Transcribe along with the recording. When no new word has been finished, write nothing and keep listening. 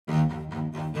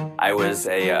I was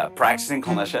a practicing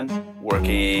clinician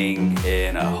working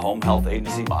in a home health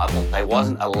agency model. I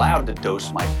wasn't allowed to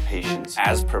dose my patients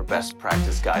as per best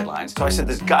practice guidelines. So I said,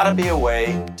 there's gotta be a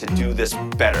way to do this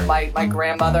better. My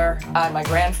grandmother and my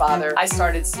grandfather, I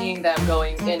started seeing them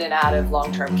going in and out of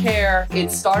long-term care.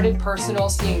 It started personal,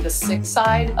 seeing the sick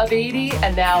side of 80,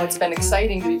 and now it's been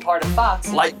exciting to be part of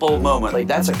Fox. Light bulb moment. Like,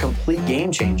 that's a complete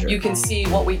game changer. You can see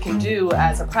what we can do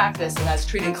as a practice and as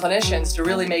treating clinicians to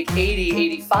really make 80,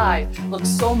 85 look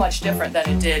so much different than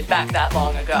it did back that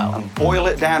long ago. And boil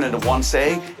it down into one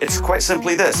saying, it's quite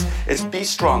simply this. It's be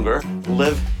stronger,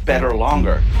 live better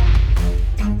longer.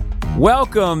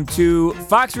 Welcome to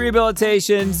Fox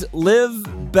Rehabilitation's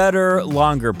Live Better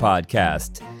Longer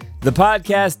podcast, the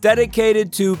podcast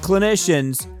dedicated to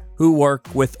clinicians who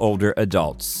work with older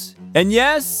adults. And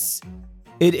yes,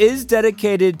 it is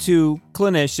dedicated to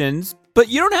clinicians, but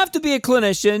you don't have to be a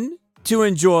clinician to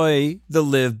enjoy the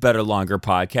Live Better Longer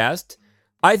podcast.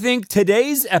 I think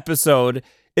today's episode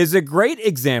is a great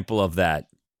example of that.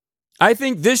 I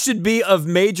think this should be of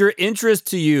major interest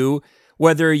to you,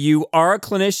 whether you are a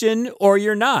clinician or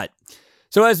you're not.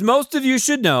 So as most of you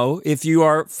should know, if you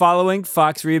are following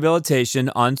Fox Rehabilitation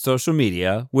on social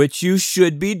media, which you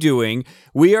should be doing,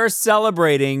 we are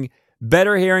celebrating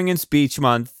Better Hearing and Speech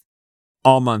Month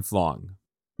all month long.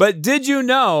 But did you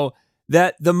know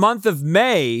that the month of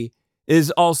May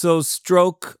is also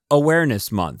Stroke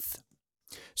Awareness Month?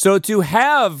 So to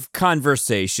have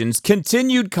conversations,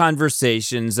 continued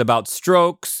conversations about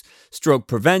strokes, stroke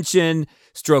prevention,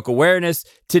 stroke awareness,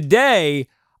 today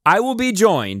I will be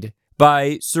joined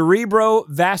by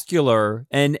cerebrovascular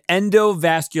and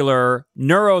endovascular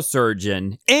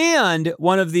neurosurgeon and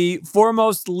one of the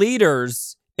foremost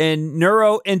leaders in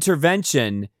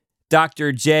neurointervention,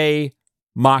 Dr. J.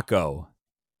 Mocco.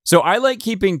 So I like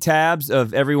keeping tabs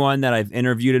of everyone that I've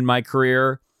interviewed in my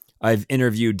career. I've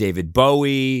interviewed David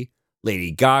Bowie,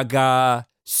 Lady Gaga,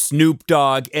 Snoop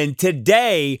Dogg, and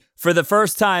today, for the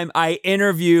first time, I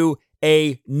interview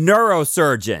a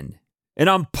neurosurgeon, and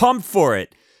I'm pumped for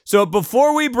it. So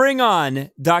before we bring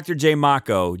on Dr. J.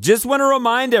 Mocco, just want to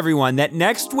remind everyone that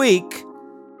next week,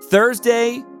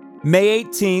 Thursday, May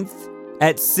 18th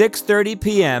at 6:30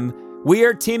 p.m., we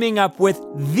are teaming up with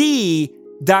the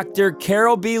Dr.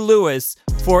 Carol B. Lewis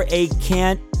for a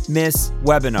can't miss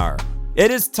webinar. It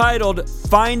is titled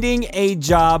Finding a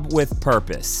Job with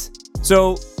Purpose.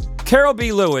 So Carol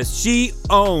B. Lewis, she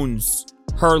owns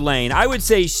her lane. I would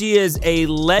say she is a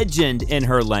legend in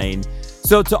her lane.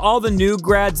 So to all the new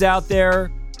grads out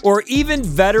there, or even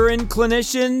veteran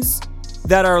clinicians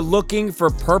that are looking for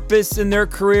purpose in their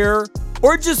career,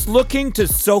 or just looking to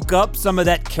soak up some of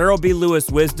that Carol B. Lewis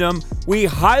wisdom, we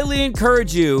highly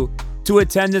encourage you to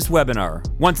attend this webinar.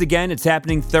 Once again, it's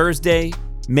happening Thursday,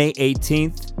 May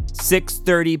 18th,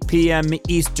 6:30 p.m.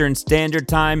 Eastern Standard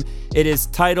Time. It is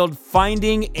titled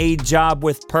Finding a Job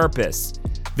with Purpose.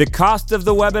 The cost of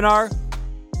the webinar?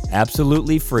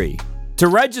 Absolutely free. To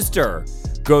register,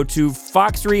 go to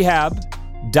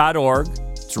foxrehab.org.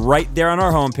 It's right there on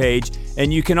our homepage.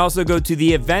 And you can also go to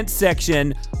the event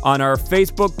section on our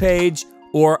Facebook page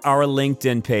or our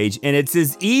LinkedIn page. And it's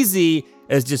as easy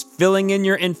as just filling in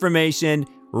your information,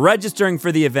 registering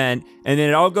for the event, and then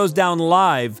it all goes down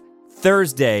live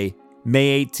Thursday,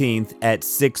 May 18th at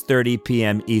 6:30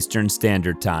 p.m. Eastern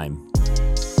Standard Time.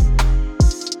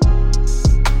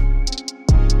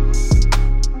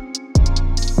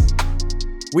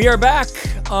 We are back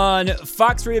on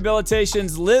Fox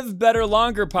Rehabilitation's Live Better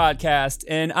Longer podcast,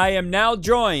 and I am now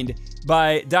joined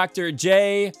by Dr.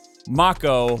 J.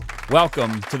 Mocco.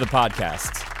 Welcome to the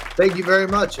podcast. Thank you very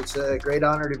much. It's a great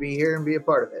honor to be here and be a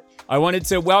part of it. I wanted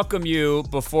to welcome you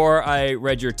before I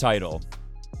read your title,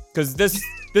 because this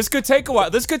could take a while.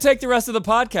 This could take the rest of the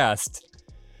podcast.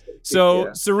 So,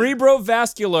 yeah.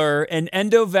 Cerebrovascular and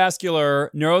endovascular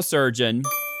neurosurgeon,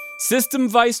 system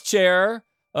vice chair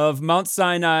of Mount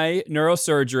Sinai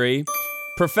Neurosurgery,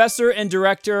 professor and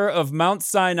director of Mount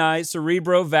Sinai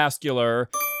Cerebrovascular,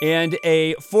 and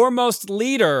a foremost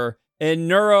leader in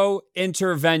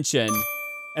neurointervention.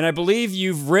 And I believe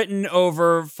you've written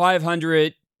over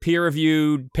 500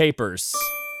 peer-reviewed papers.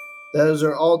 Those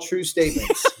are all true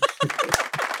statements.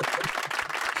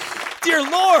 Dear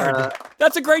Lord,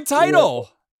 that's a great title.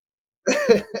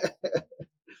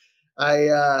 Yeah.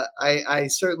 I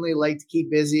certainly like to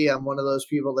keep busy. I'm one of those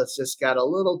people that's just got a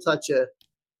little touch of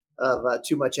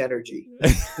too much energy.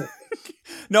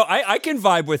 No, I can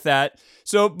vibe with that.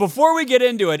 So before we get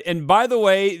into it, and by the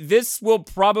way, this will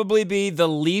probably be the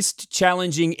least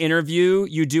challenging interview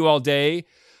you do all day,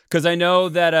 because I know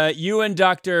that you and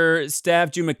Dr.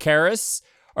 Stavju Makaris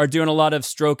are doing a lot of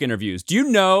stroke interviews. Do you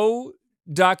know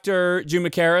Dr.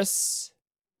 Jumacaris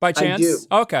by chance? I do.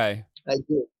 Okay. I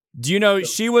do. Do you know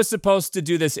she was supposed to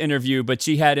do this interview, but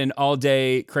she had an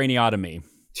all-day craniotomy?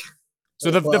 So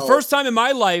the first time in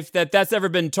my life that's ever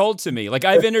been told to me. Like,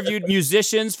 I've interviewed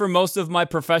musicians for most of my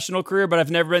professional career, but I've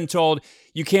never been told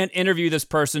you can't interview this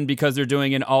person because they're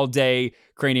doing an all-day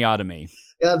craniotomy.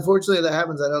 Yeah, unfortunately that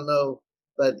happens. I don't know,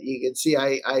 but you can see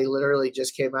I literally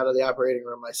just came out of the operating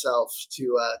room myself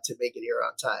to make it here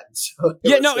on time. So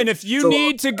and if you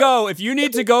need to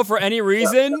go for any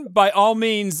reason, by all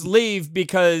means leave,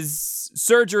 because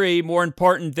surgery more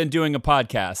important than doing a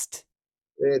podcast.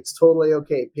 It's totally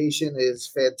okay. Patient is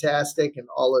fantastic and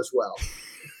all is well.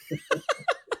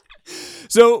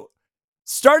 So,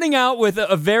 starting out with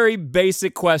a very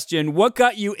basic question, what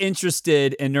got you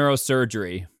interested in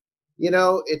neurosurgery? You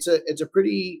know, it's a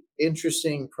pretty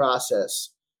interesting process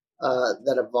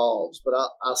that evolves, but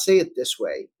I'll say it this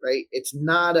way, right? It's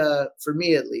not for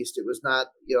me at least, it was not,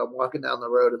 I'm walking down the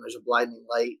road and there's a blinding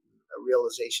light and a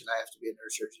realization I have to be a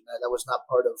neurosurgeon. That was not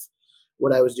part of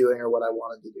what I was doing or what I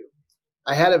wanted to do.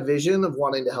 I had a vision of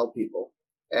wanting to help people,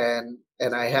 and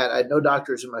I had no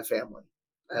doctors in my family.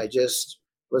 I just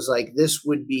was like, this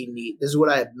would be neat. This is what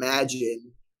I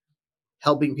imagined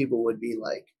helping people would be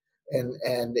like, and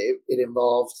it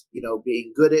involved,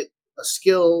 being good at a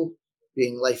skill,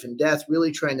 being life and death,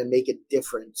 really trying to make a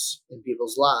difference in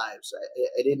people's lives.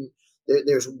 I didn't.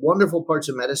 There's wonderful parts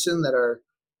of medicine that are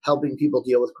helping people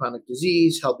deal with chronic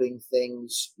disease, helping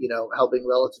things, helping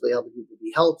people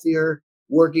be healthier.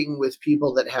 Working with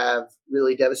people that have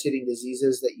really devastating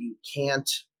diseases that you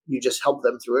just help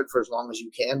them through it for as long as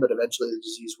you can, but eventually the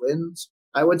disease wins.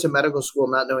 I went to medical school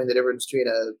not knowing the difference between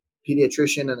a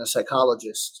pediatrician and a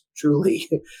psychologist, truly.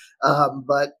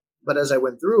 But as I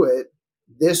went through it,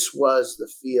 this was the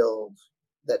field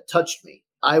that touched me.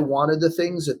 I wanted the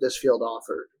things that this field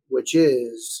offered, which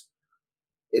is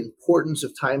importance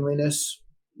of timeliness,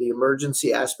 the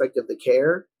emergency aspect of the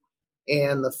care,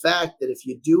 and the fact that if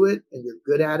you do it and you're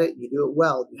good at it, you do it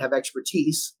well, you have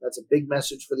expertise. That's a big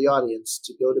message for the audience,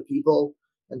 to go to people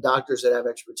and doctors that have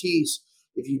expertise.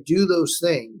 If you do those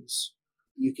things,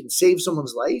 you can save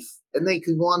someone's life and they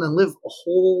can go on and live a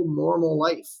whole normal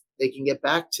life. They can get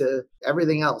back to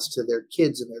everything else, to their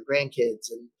kids and their grandkids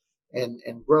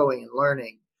and growing and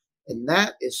learning. And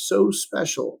that is so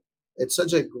special. It's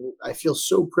I feel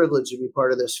so privileged to be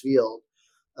part of this field.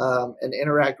 And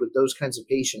interact with those kinds of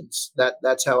patients.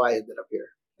 That's how I ended up here.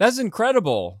 That's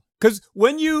incredible. Because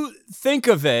when you think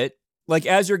of it, like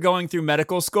as you're going through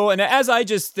medical school, and as I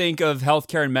just think of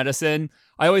healthcare and medicine,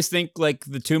 I always think like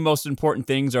the two most important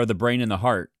things are the brain and the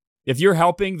heart. If you're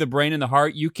helping the brain and the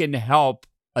heart, you can help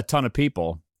a ton of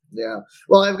people. Yeah.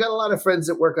 Well, I've got a lot of friends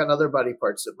that work on other body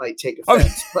parts that might take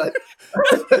offense, but,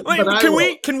 Wait, but can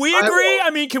we agree? I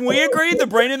mean, can we agree the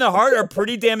brain and the heart are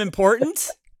pretty damn important?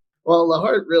 Well, the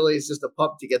heart really is just a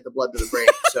pump to get the blood to the brain.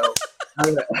 So,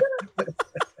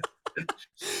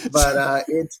 but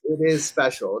it is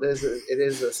special. It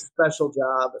is a special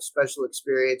job, a special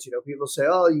experience. People say,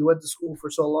 "Oh, you went to school for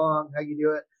so long. How you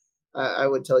do it?" I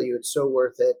would tell you, it's so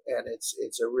worth it, and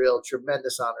it's a real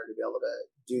tremendous honor to be able to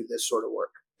do this sort of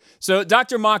work. So,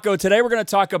 Dr. Mocco, today we're going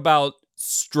to talk about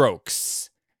strokes.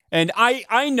 And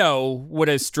I know what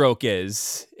a stroke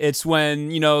is. It's when,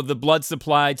 the blood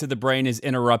supply to the brain is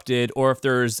interrupted or if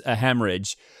there's a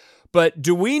hemorrhage. But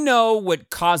do we know what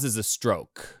causes a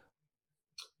stroke?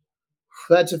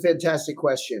 That's a fantastic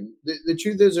question. The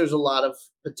truth is there's a lot of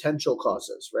potential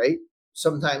causes, right?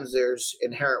 Sometimes there's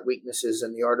inherent weaknesses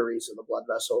in the arteries of the blood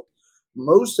vessel.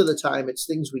 Most of the time, it's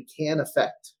things we can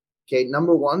affect. Okay,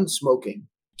 number one, smoking.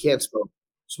 Can't smoke.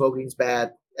 Smoking's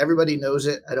bad. Everybody knows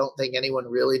it. I don't think anyone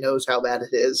really knows how bad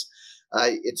it is.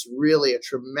 It's really a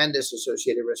tremendous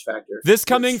associated risk factor. This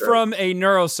coming from a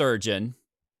neurosurgeon.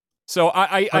 So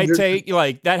I take,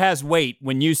 that has weight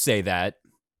when you say that.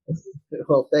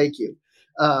 Well, thank you.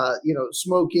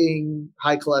 Smoking,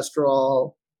 high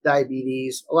cholesterol,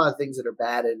 diabetes, a lot of things that are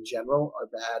bad in general are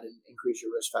bad and increase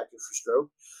your risk factor for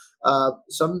stroke.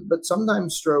 But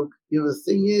sometimes stroke, the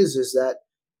thing is that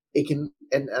it can,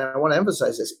 and I want to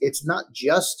emphasize this, it's not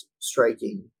just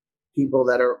striking people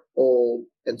that are old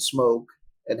and smoke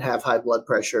and have high blood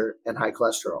pressure and high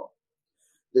cholesterol.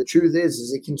 The truth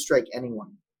is it can strike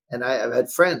anyone. And I've had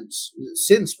friends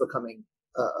since becoming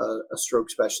a stroke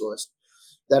specialist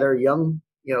that are young,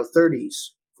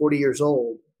 30s, 40 years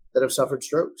old, that have suffered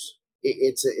strokes.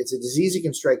 It's a disease that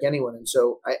can strike anyone. And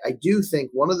so I do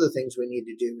think one of the things we need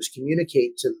to do is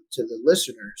communicate to the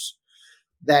listeners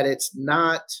that it's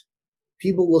not,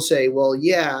 people will say, well,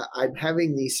 yeah, I'm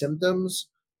having these symptoms,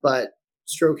 but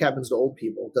stroke happens to old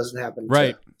people. It doesn't happen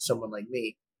to someone like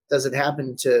me. doesn't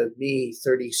happen to me,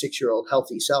 36-year-old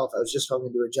healthy self. I was just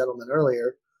talking to a gentleman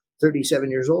earlier,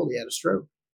 37 years old. He had a stroke.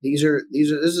 This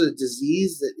is a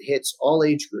disease that hits all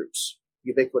age groups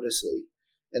ubiquitously.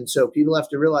 And so people have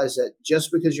to realize that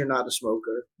just because you're not a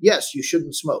smoker, yes, you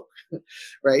shouldn't smoke,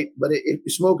 right? But if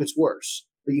you smoke, it's worse.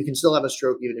 But you can still have a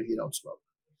stroke even if you don't smoke.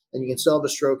 And you can still have a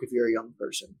stroke if you're a young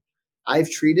person. I've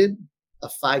treated a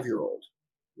 5-year-old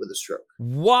with a stroke.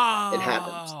 Wow. It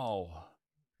happens.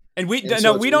 And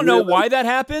we don't know why that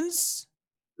happens?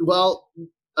 Well,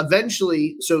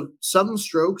 eventually, so some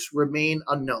strokes remain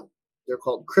unknown. They're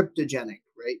called cryptogenic,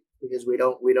 right? Because we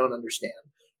don't understand.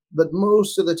 But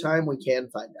most of the time we can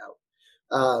find out.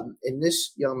 In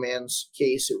this young man's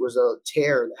case, it was a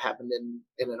tear that happened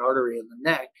in an artery in the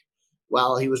neck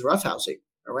while he was roughhousing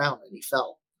around and he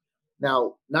fell.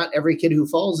 Now, not every kid who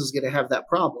falls is going to have that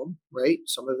problem, right?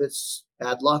 Some of it's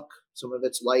bad luck, some of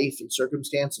it's life and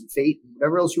circumstance and fate and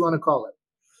whatever else you want to call it.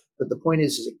 But the point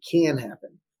is it can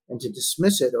happen. And to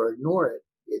dismiss it or ignore it,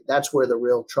 that's where the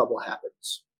real trouble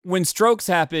happens. When strokes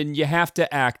happen, you have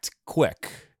to act quick.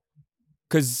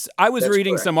 Because I was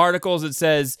reading some articles that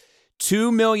says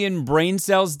 2 million brain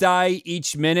cells die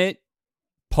each minute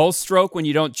post-stroke when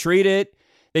you don't treat it.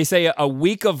 They say a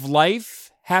week of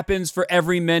life happens for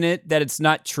every minute that it's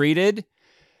not treated.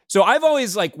 So I've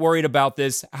always worried about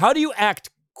this. How do you act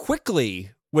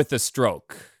quickly with a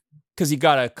stroke? Because you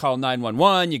got to call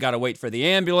 911, you got to wait for the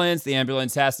ambulance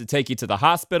has to take you to the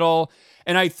hospital.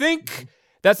 And I think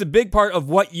that's a big part of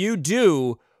what you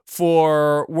do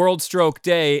for World Stroke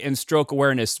Day and Stroke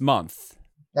Awareness Month.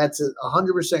 That's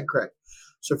 100% correct.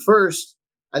 So first,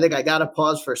 I think I got to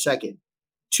pause for a second.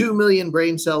 2 million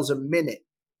brain cells a minute.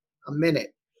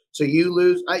 So you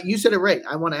lose, you said it right.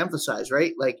 I want to emphasize,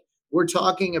 right? We're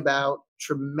talking about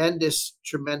tremendous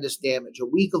damage, a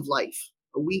week of life.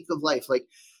 The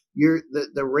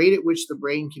rate at which the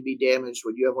brain can be damaged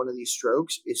when you have one of these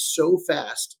strokes is so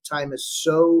fast. Time is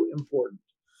so important.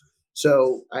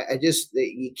 So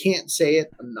you can't say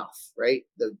it enough, right?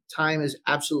 The time is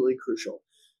absolutely crucial.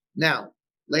 Now,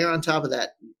 layer on top of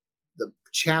that, the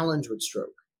challenge with stroke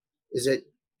is that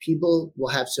people will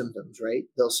have symptoms, right?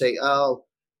 They'll say, oh,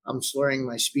 I'm slurring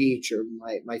my speech, or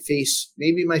my face,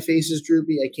 maybe my face is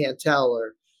droopy, I can't tell,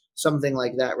 or something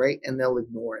like that, right? And they'll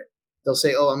ignore it. They'll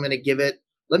say, oh, I'm going to give it,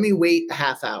 let me wait a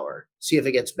half hour, see if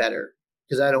it gets better,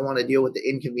 because I don't want to deal with the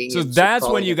inconvenience. So that's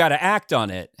when you got to act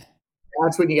on it.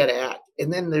 That's when you got to act.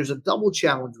 And then there's a double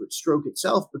challenge with stroke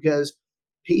itself, because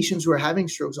patients who are having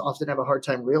strokes often have a hard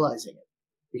time realizing it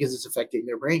because it's affecting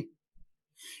their brain.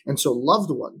 And so loved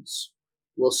ones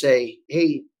will say,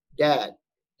 hey, dad,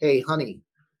 hey, honey,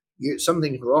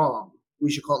 something's wrong.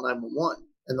 We should call 911.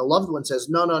 And the loved one says,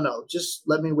 no, just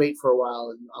let me wait for a while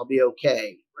and I'll be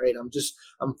okay, right?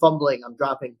 I'm fumbling, I'm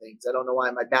dropping things. I don't know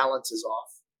why my balance is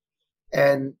off.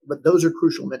 But those are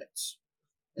crucial minutes.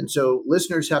 And so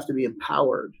listeners have to be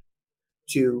empowered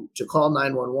to call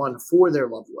 911 for their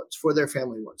loved ones, for their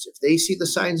family ones. If they see the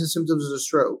signs and symptoms of a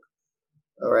stroke,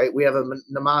 all right, we have a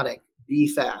mnemonic, be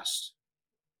fast,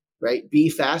 right? Be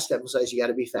fast, emphasize you got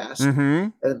to be fast. Mm-hmm.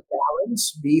 And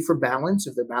balance, B for balance,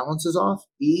 if their balance is off.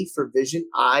 E for vision,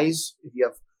 eyes, if you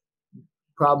have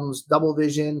problems, double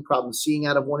vision, problems seeing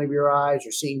out of one of your eyes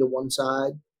or seeing to one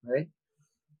side, right?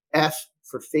 F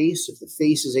for face, if the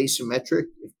face is asymmetric,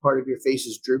 if part of your face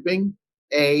is drooping.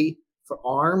 A for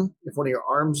arm, if one of your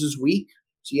arms is weak.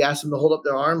 So you ask them to hold up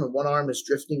their arm and one arm is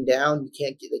drifting down. They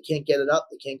can't get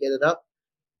it up.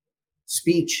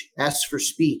 Speech, S for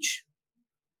speech.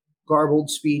 Garbled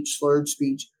speech, slurred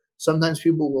speech. Sometimes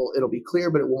it'll be clear,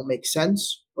 but it won't make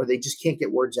sense, or they just can't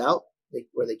get words out,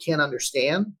 where they can't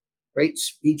understand, right?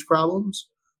 Speech problems.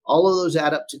 All of those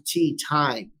add up to T,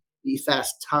 time. Be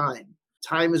fast, time.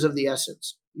 Time is of the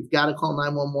essence. You've got to call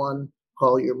 911,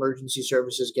 call your emergency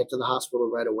services, get to the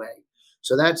hospital right away.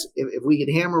 So that's, if we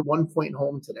could hammer one point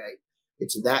home today,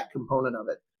 it's that component of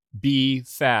it. Be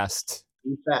fast.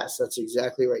 Be fast. That's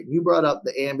exactly right. You brought up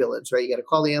the ambulance, right? You got to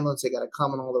call the ambulance. They got to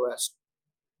come and all the rest.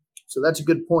 So that's a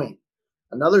good point.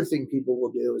 Another thing people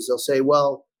will do is they'll say,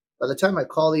 well, by the time I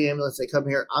call the ambulance, they come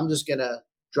here, I'm just going to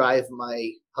drive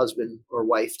my husband or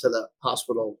wife to the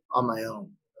hospital on my own.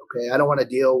 Okay. I don't want to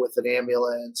deal with an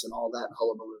ambulance and all that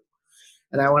hullabaloo.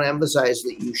 And I want to emphasize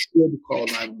that you should call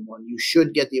 911. You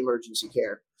should get the emergency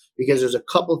care, because there's a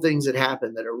couple things that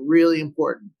happen that are really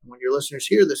important. When your listeners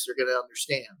hear this, they're going to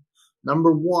understand.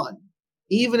 Number one,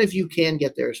 even if you can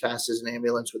get there as fast as an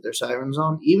ambulance with their sirens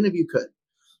on, even if you could,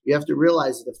 you have to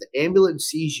realize that if the ambulance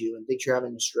sees you and thinks you're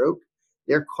having a stroke,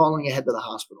 they're calling ahead to the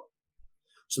hospital.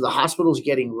 So the hospital is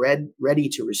getting ready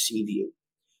to receive you.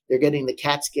 They're getting the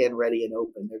CAT scan ready and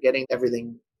open. They're getting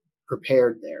everything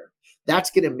prepared there.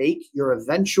 That's going to make your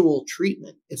eventual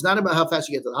treatment. It's not about how fast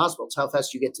you get to the hospital. It's how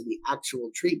fast you get to the actual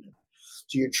treatment.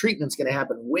 So your treatment's going to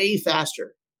happen way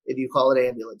faster if you call it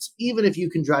ambulance, even if you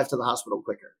can drive to the hospital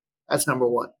quicker. That's number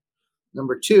one.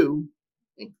 Number two,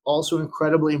 also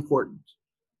incredibly important,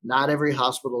 not every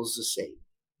hospital is the same.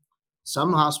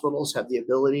 Some hospitals have the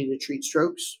ability to treat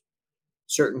strokes,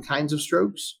 certain kinds of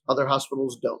strokes. Other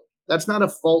hospitals don't. That's not a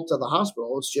fault of the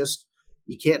hospital. It's just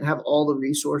you can't have all the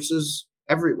resources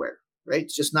everywhere, right?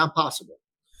 It's just not possible.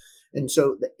 And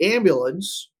so the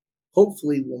ambulance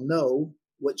hopefully will know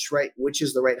which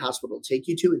is the right hospital to take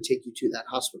you to and take you to that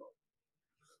hospital.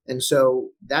 And so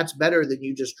that's better than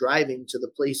you just driving to the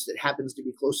place that happens to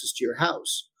be closest to your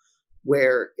house,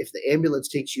 where if the ambulance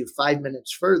takes you 5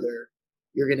 minutes further,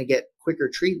 you're going to get quicker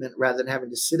treatment rather than having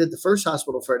to sit at the first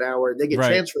hospital for an hour. They get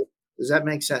transferred. Does that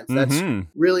make sense? That's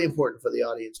really important for the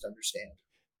audience to understand.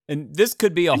 And this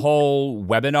could be a whole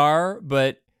webinar,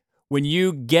 but when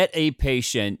you get a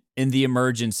patient in the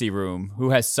emergency room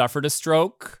who has suffered a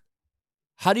stroke,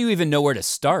 how do you even know where to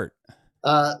start?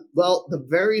 Well, the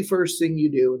very first thing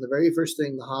you do, and the very first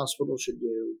thing the hospital should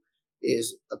do,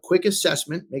 is a quick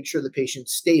assessment. Make sure the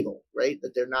patient's stable, right?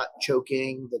 That they're not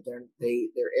choking, that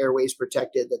their airway's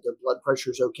protected, that their blood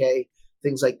pressure's okay,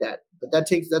 things like that. But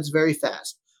that's very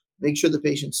fast. Make sure the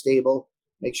patient's stable.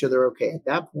 Make sure they're okay. At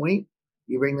that point,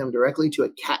 you bring them directly to a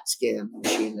CAT scan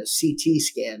machine, a CT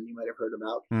scan you might have heard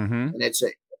about, and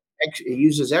it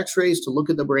uses X-rays to look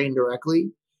at the brain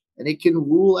directly. And it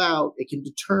can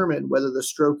determine whether the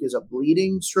stroke is a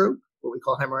bleeding stroke, what we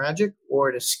call hemorrhagic, or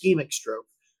an ischemic stroke,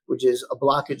 which is a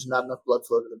blockage, not enough blood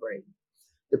flow to the brain.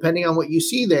 Depending on what you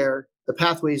see there, the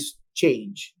pathways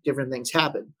change, different things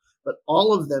happen, but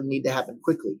all of them need to happen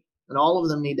quickly, and all of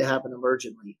them need to happen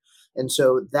emergently. And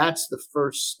so that's the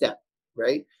first step,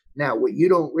 right? Now, what you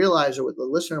don't realize, or what the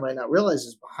listener might not realize,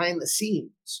 is behind the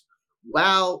scenes,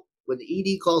 when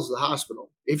the ED calls the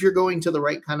hospital, if you're going to the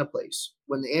right kind of place,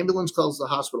 when the ambulance calls the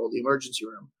hospital, the emergency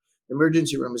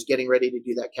room is getting ready to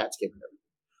do that CAT scan and everything.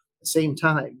 At the same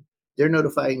time, they're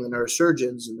notifying the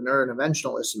neurosurgeons and the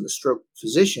neurointerventionalists and the stroke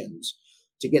physicians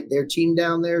to get their team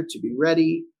down there to be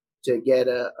ready, to get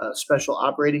a special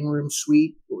operating room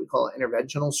suite, what we call an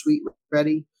interventional suite,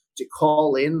 ready, to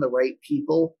call in the right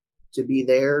people to be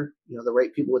there, the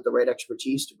right people with the right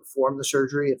expertise to perform the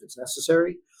surgery if it's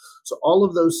necessary. So all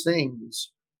of those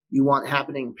things you want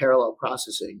happening in parallel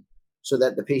processing so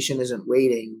that the patient isn't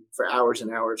waiting for hours and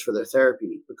hours for their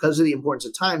therapy because of the importance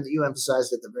of time that you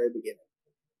emphasized at the very beginning.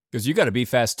 Because you got to be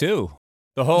fast too.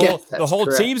 The whole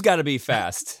team's got to be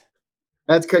fast.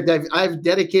 That's correct. I've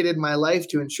dedicated my life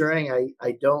to ensuring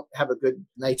I don't have a good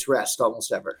night's rest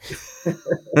almost ever.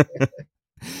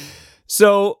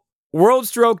 So World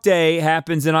Stroke Day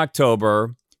happens in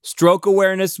October. Stroke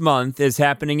Awareness Month is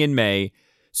happening in May.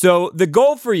 So the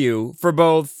goal for you for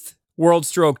both World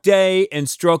Stroke Day and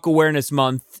Stroke Awareness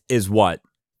Month is what?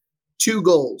 2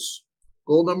 goals.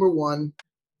 Goal number 1,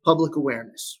 public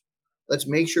awareness. Let's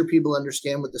make sure people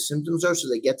understand what the symptoms are so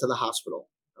they get to the hospital,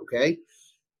 okay?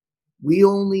 We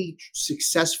only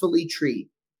successfully treat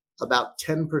about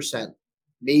 10%,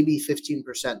 maybe 15%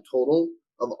 total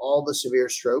of all the severe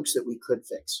strokes that we could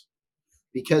fix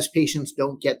because patients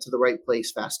don't get to the right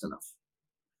place fast enough.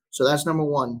 So that's number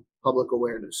 1, public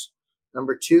awareness.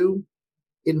 Number 2,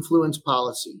 influence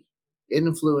policy,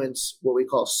 influence what we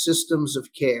call systems of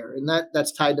care. And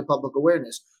that's tied to public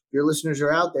awareness. If your listeners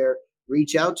are out there,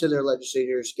 reach out to their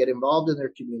legislators, get involved in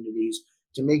their communities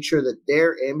to make sure that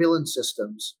their ambulance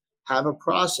systems have a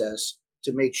process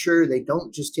to make sure they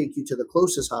don't just take you to the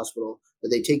closest hospital,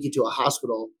 but they take you to a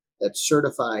hospital that's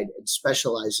certified and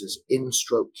specializes in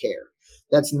stroke care.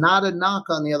 That's not a knock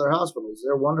on the other hospitals.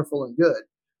 They're wonderful and good.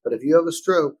 But if you have a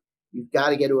stroke, you've got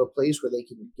to get to a place where they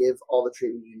can give all the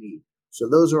treatment you need. So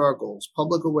those are our goals: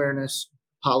 public awareness,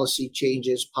 policy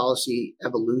changes, policy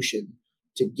evolution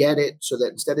to get it so that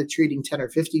instead of treating 10 or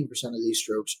 15% of these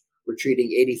strokes, we're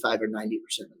treating 85 or 90%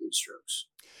 of these strokes.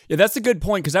 Yeah, that's a good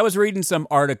point because I was reading some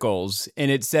articles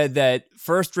and it said that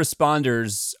first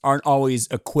responders aren't always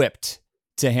equipped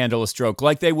to handle a stroke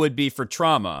like they would be for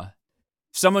trauma.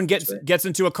 If someone gets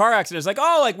into a car accident, it's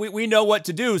like, we know what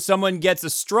to do. Someone gets a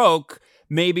stroke,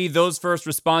 maybe those first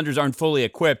responders aren't fully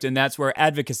equipped, and that's where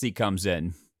advocacy comes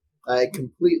in. I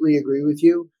completely agree with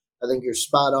you. I think you're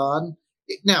spot on.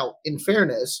 Now, in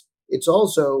fairness,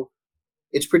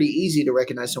 it's pretty easy to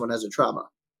recognize someone has a trauma.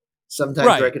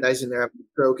 Sometimes recognizing they're having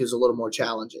a stroke is a little more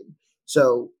challenging.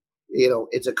 So,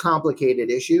 it's a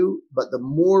complicated issue, but the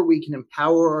more we can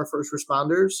empower our first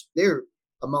responders, they're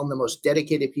among the most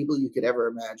dedicated people you could ever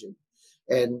imagine.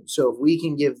 And so if we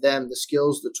can give them the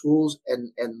skills, the tools,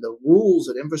 and the rules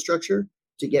and infrastructure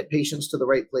to get patients to the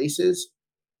right places,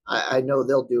 I know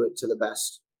they'll do it to the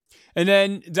best. And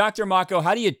then, Dr. Mocco,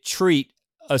 how do you treat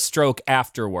a stroke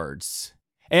afterwards?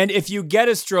 And if you get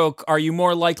a stroke, are you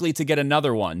more likely to get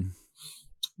another one?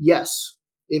 Yes.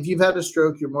 If you've had a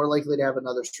stroke, you're more likely to have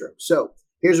another stroke. So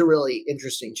here's a really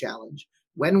interesting challenge.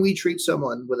 When we treat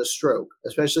someone with a stroke,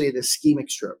 especially an ischemic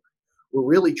stroke, we're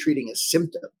really treating a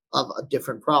symptom of a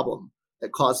different problem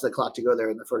that caused the clot to go there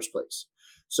in the first place.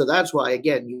 So that's why,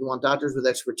 again, you want doctors with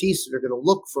expertise that are going to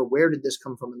look for where did this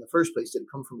come from in the first place? Did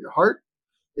it come from your heart?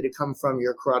 Did it come from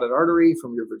your carotid artery,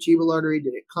 from your vertebral artery?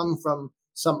 Did it come from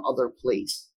some other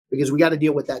place? Because we got to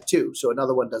deal with that too, so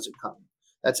another one doesn't come.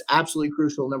 That's absolutely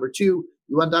crucial. Number two,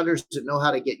 you want doctors to know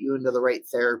how to get you into the right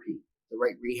therapy, the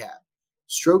right rehab.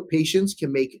 Stroke patients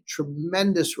can make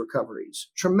tremendous recoveries,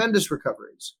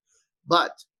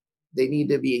 but they need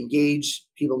to be engaged.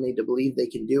 People need to believe they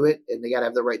can do it, and they got to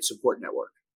have the right support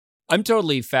network. I'm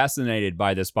totally fascinated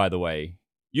by this, by the way.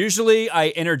 Usually I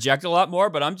interject a lot more,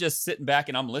 but I'm just sitting back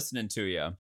and I'm listening to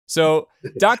you. So,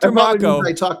 Dr. Mocco,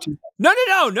 I talk to you. No,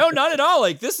 not at all.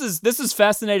 Like this is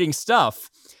fascinating stuff.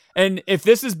 And if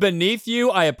this is beneath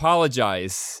you, I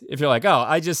apologize. If you're like, oh,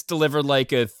 I just delivered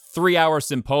like a 3-hour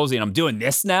symposium, I'm doing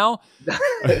this now.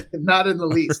 Not in the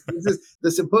least. This is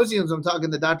the symposiums. I'm talking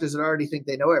to doctors that already think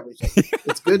they know everything.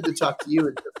 It's good to talk to you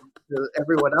and to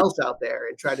everyone else out there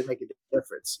and try to make a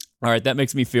difference. All right, that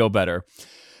makes me feel better.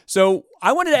 So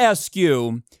I wanted to ask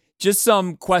you just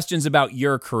some questions about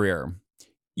your career.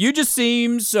 You just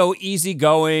seem so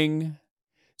easygoing.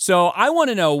 So I want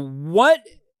to know, what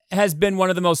has been one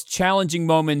of the most challenging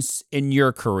moments in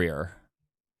your career?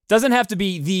 Doesn't have to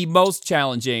be the most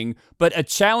challenging, but a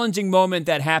challenging moment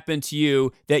that happened to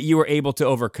you that you were able to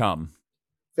overcome.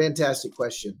 Fantastic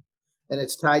question. And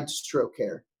it's tied to stroke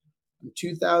care. In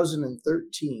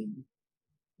 2013,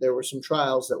 there were some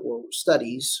trials that were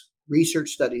research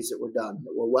studies that were done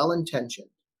that were well-intentioned,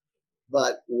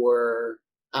 but were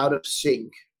out of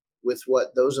sync with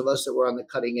what those of us that were on the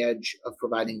cutting edge of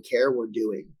providing care were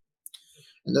doing.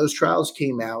 And those trials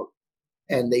came out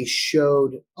and they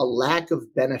showed a lack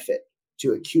of benefit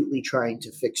to acutely trying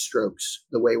to fix strokes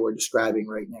the way we're describing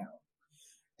right now.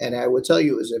 And I would tell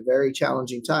you, it was a very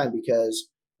challenging time because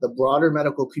the broader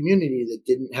medical community that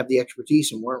didn't have the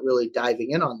expertise and weren't really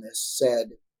diving in on this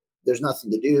said, there's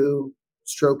nothing to do.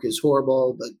 Stroke is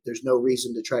horrible, but there's no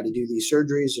reason to try to do these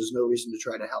surgeries. There's no reason to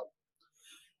try to help.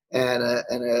 And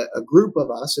a group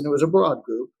of us, and it was a broad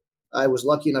group, I was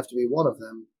lucky enough to be one of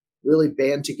them, really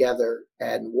band together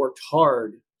and worked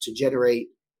hard to generate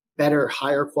better,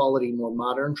 higher quality, more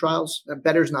modern trials.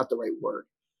 Better is not the right word.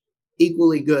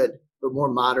 Equally good, but more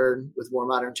modern, with more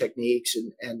modern techniques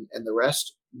and the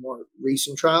rest, more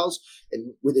recent trials.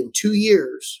 And within 2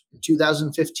 years, in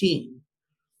 2015,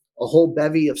 a whole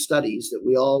bevy of studies that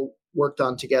we all worked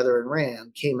on together and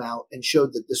ran came out and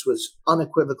showed that this was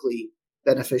unequivocally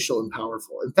beneficial and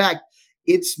powerful. In fact,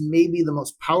 it's maybe the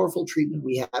most powerful treatment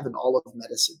we have in all of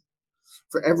medicine.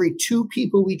 For every 2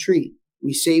 people we treat,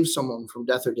 we save someone from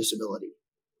death or disability.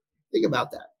 Think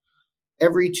about that.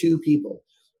 Every 2 people.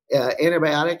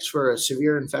 Antibiotics for a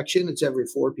severe infection, it's every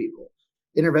 4 people.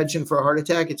 Intervention for a heart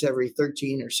attack, it's every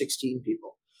 13 or 16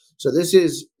 people. So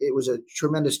it was a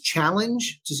tremendous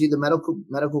challenge to see the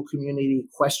medical community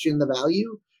question the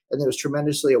value, and it was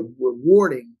tremendously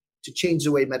rewarding to change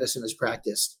the way medicine is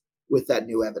practiced with that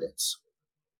new evidence.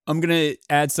 I'm going to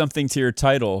add something to your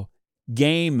title,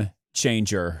 game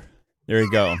changer. There you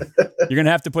go. You're going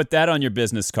to have to put that on your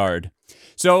business card.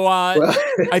 So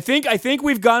I think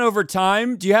we've gone over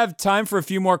time. Do you have time for a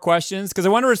few more questions? Because I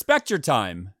want to respect your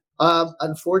time.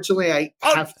 Unfortunately, I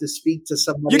have to speak to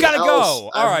somebody else. You got to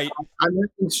go. All right. I'm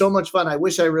having so much fun. I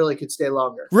wish I really could stay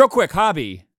longer. Real quick,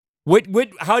 hobby.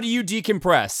 How do you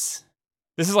decompress?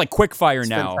 This is like quick fire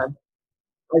now.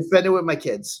 I spend it with my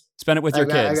kids. Spend it with your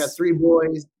kids. I got 3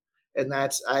 boys, and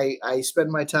I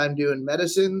spend my time doing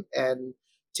medicine and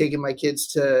taking my kids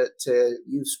to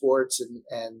youth sports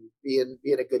and being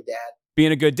a good dad.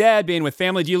 Being a good dad, being with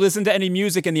family. Do you listen to any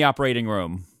music in the operating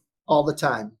room? All the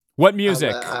time. What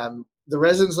music? The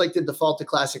residents like to default to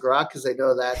classic rock because they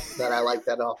know that I like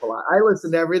that awful lot. I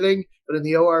listen to everything, but in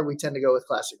the OR, we tend to go with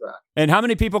classic rock. And how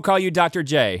many people call you Dr.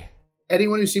 J?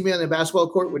 Anyone who sees me on the basketball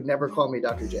court would never call me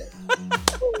Dr. J.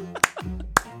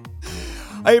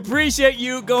 I appreciate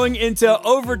you going into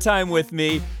overtime with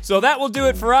me. So that will do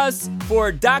it for us.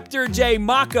 For Dr. J.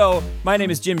 Mocco, my name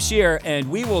is Jim Shear, and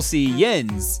we will see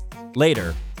yins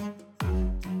later.